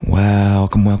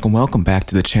Welcome back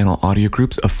to the Channel Audio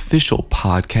Group's official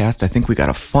podcast. I think we got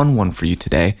a fun one for you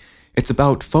today. It's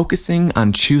about focusing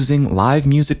on choosing live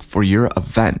music for your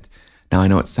event. Now, I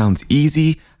know it sounds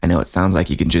easy. I know it sounds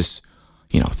like you can just,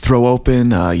 throw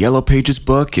open a Yellow Pages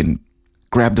book and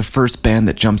grab the first band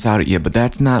that jumps out at you, but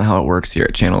that's not how it works here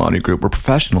at Channel Audio Group. We're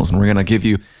professionals, and we're going to give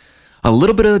you a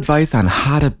little bit of advice on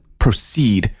how to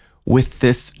proceed with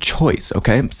this choice,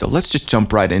 okay? So let's just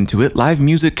jump right into it. Live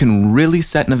music can really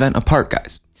set an event apart,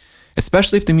 guys,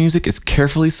 especially if the music is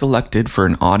carefully selected for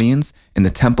an audience in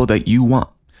the tempo that you want.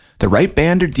 The right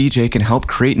band or DJ can help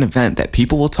create an event that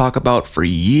people will talk about for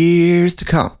years to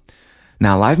come.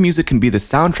 Now, live music can be the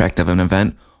soundtrack of an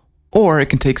event, or it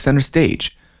can take center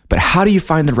stage. But how do you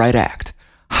find the right act?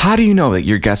 How do you know that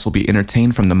your guests will be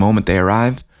entertained from the moment they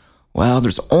arrive? Well,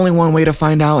 there's only one way to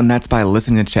find out, and that's by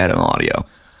listening to Channel Audio.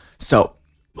 So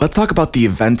let's talk about the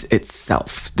event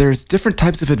itself. There's different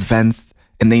types of events,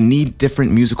 and they need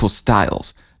different musical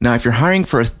styles. Now, if you're hiring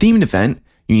for a themed event,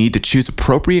 you need to choose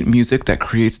appropriate music that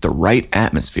creates the right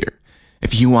atmosphere.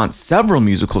 If you want several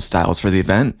musical styles for the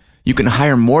event, you can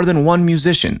hire more than one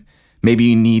musician. Maybe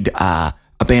you need a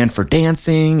band for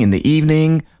dancing in the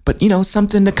evening, but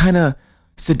something to kind of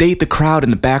sedate the crowd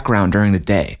in the background during the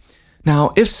day.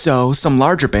 Now, if so, some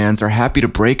larger bands are happy to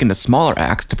break into smaller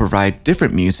acts to provide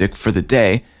different music for the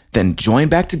day, then join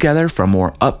back together for a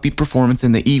more upbeat performance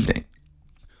in the evening.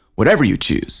 Whatever you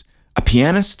choose, a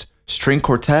pianist, string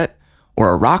quartet, or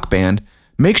a rock band,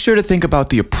 make sure to think about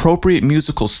the appropriate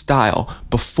musical style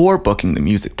before booking the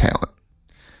music talent.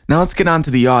 Now let's get on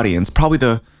to the audience, probably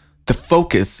the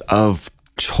focus of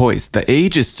choice. The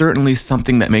age is certainly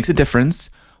something that makes a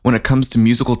difference when it comes to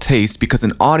musical taste, because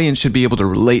an audience should be able to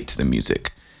relate to the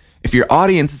music. If your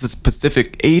audience is a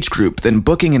specific age group, then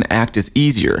booking an act is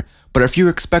easier. But if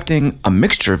you're expecting a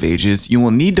mixture of ages, you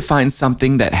will need to find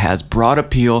something that has broad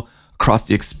appeal across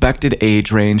the expected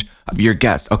age range of your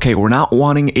guests. Okay, we're not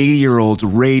wanting 80-year-olds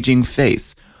raging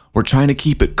face. We're trying to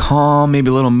keep it calm,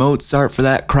 maybe a little Mozart for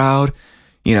that crowd.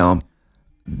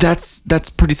 That's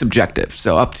pretty subjective,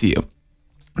 so up to you.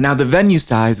 Now, the venue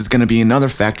size is going to be another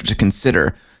factor to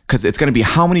consider, because it's going to be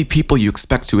how many people you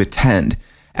expect to attend,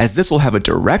 as this will have a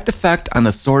direct effect on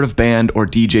the sort of band or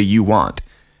DJ you want.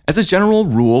 As a general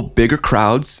rule, bigger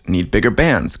crowds need bigger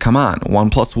bands. Come on, 1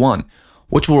 + 1,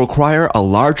 which will require a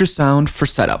larger sound for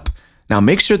setup. Now,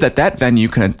 make sure that venue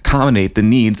can accommodate the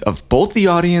needs of both the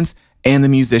audience and the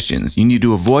musicians. You need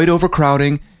to avoid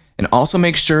overcrowding, and also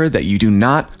make sure that you do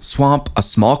not swamp a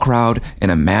small crowd in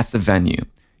a massive venue.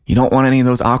 You don't want any of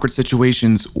those awkward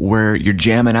situations where you're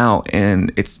jamming out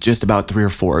and it's just about 3 or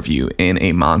 4 of you in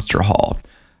a monster hall.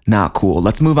 Not cool.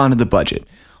 Let's move on to the budget.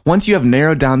 Once you have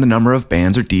narrowed down the number of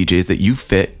bands or DJs that you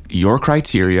fit your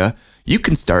criteria, you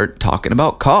can start talking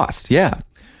about cost. Yeah.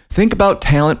 Think about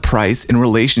talent price in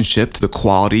relationship to the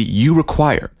quality you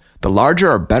require. The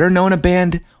larger or better known a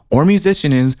band or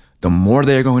musician is, the more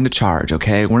they're going to charge,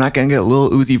 okay? We're not going to get a Lil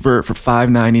Uzi Vert for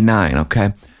 $5.99,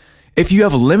 okay? If you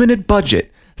have a limited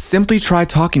budget, simply try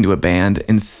talking to a band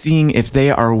and seeing if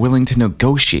they are willing to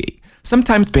negotiate.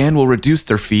 Sometimes band will reduce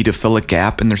their fee to fill a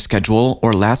gap in their schedule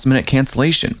or last-minute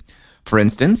cancellation. For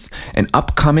instance, an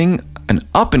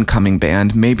up-and-coming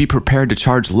band may be prepared to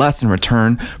charge less in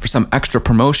return for some extra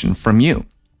promotion from you.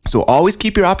 So always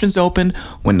keep your options open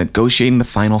when negotiating the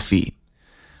final fee.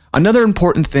 Another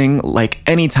important thing, like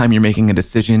anytime you're making a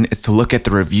decision, is to look at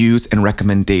the reviews and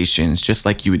recommendations, just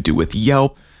like you would do with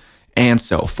Yelp, and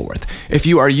so forth. If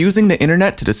you are using the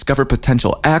internet to discover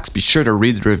potential acts, be sure to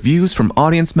read the reviews from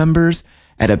audience members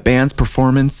at a band's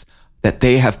performance that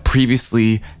they have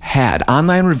previously had.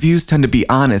 Online reviews tend to be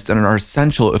honest and are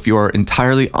essential if you are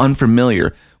entirely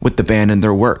unfamiliar with the band and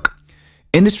their work.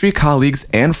 Industry colleagues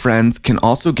and friends can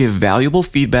also give valuable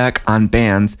feedback on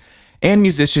bands and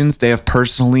musicians they have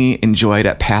personally enjoyed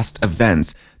at past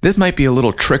events. This might be a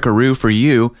little trickaroo for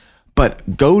you,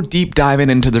 but go deep diving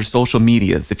into their social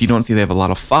medias. If you don't see they have a lot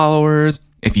of followers,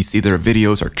 if you see their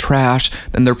videos are trash,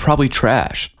 then they're probably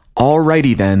trash.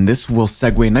 Alrighty then, this will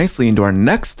segue nicely into our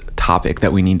next topic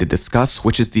that we need to discuss,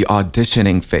 which is the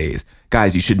auditioning phase.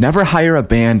 Guys, you should never hire a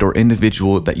band or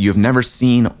individual that you have never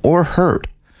seen or heard.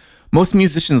 Most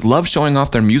musicians love showing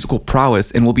off their musical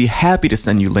prowess and will be happy to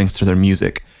send you links to their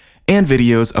music and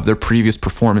videos of their previous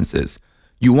performances.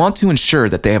 You want to ensure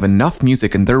that they have enough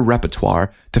music in their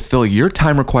repertoire to fill your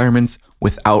time requirements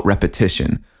without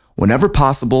repetition. Whenever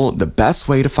possible, the best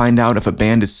way to find out if a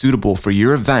band is suitable for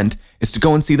your event is to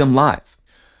go and see them live.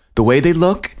 The way they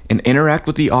look and interact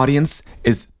with the audience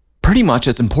is pretty much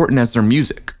as important as their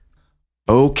music.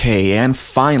 Okay, and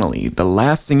finally, the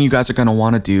last thing you guys are going to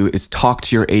want to do is talk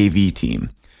to your AV team.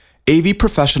 AV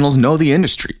professionals know the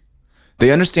industry.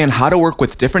 They understand how to work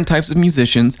with different types of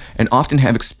musicians and often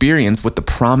have experience with the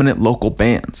prominent local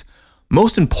bands.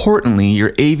 Most importantly,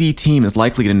 your AV team is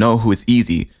likely to know who is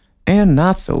easy, and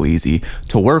not so easy,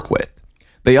 to work with.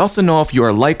 They also know if you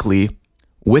are likely,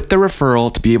 with the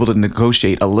referral, to be able to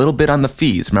negotiate a little bit on the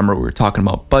fees. Remember, we were talking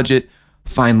about budget.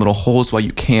 Find little holes while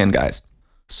you can, guys.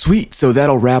 Sweet, so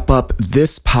that'll wrap up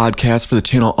this podcast for the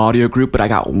Channel Audio Group, but I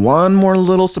got one more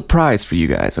little surprise for you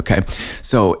guys, okay?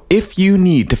 So if you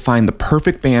need to find the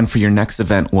perfect band for your next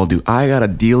event, well, do I got a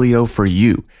dealio for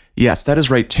you. Yes, that is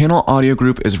right. Channel Audio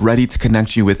Group is ready to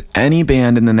connect you with any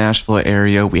band in the Nashville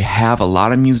area. We have a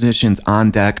lot of musicians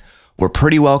on deck. We're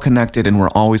pretty well connected and we're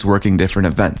always working different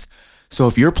events. So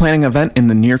if you're planning an event in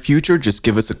the near future, just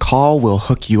give us a call. We'll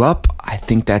hook you up. I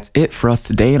think that's it for us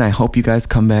today, and I hope you guys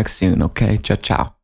come back soon, okay? Ciao, ciao.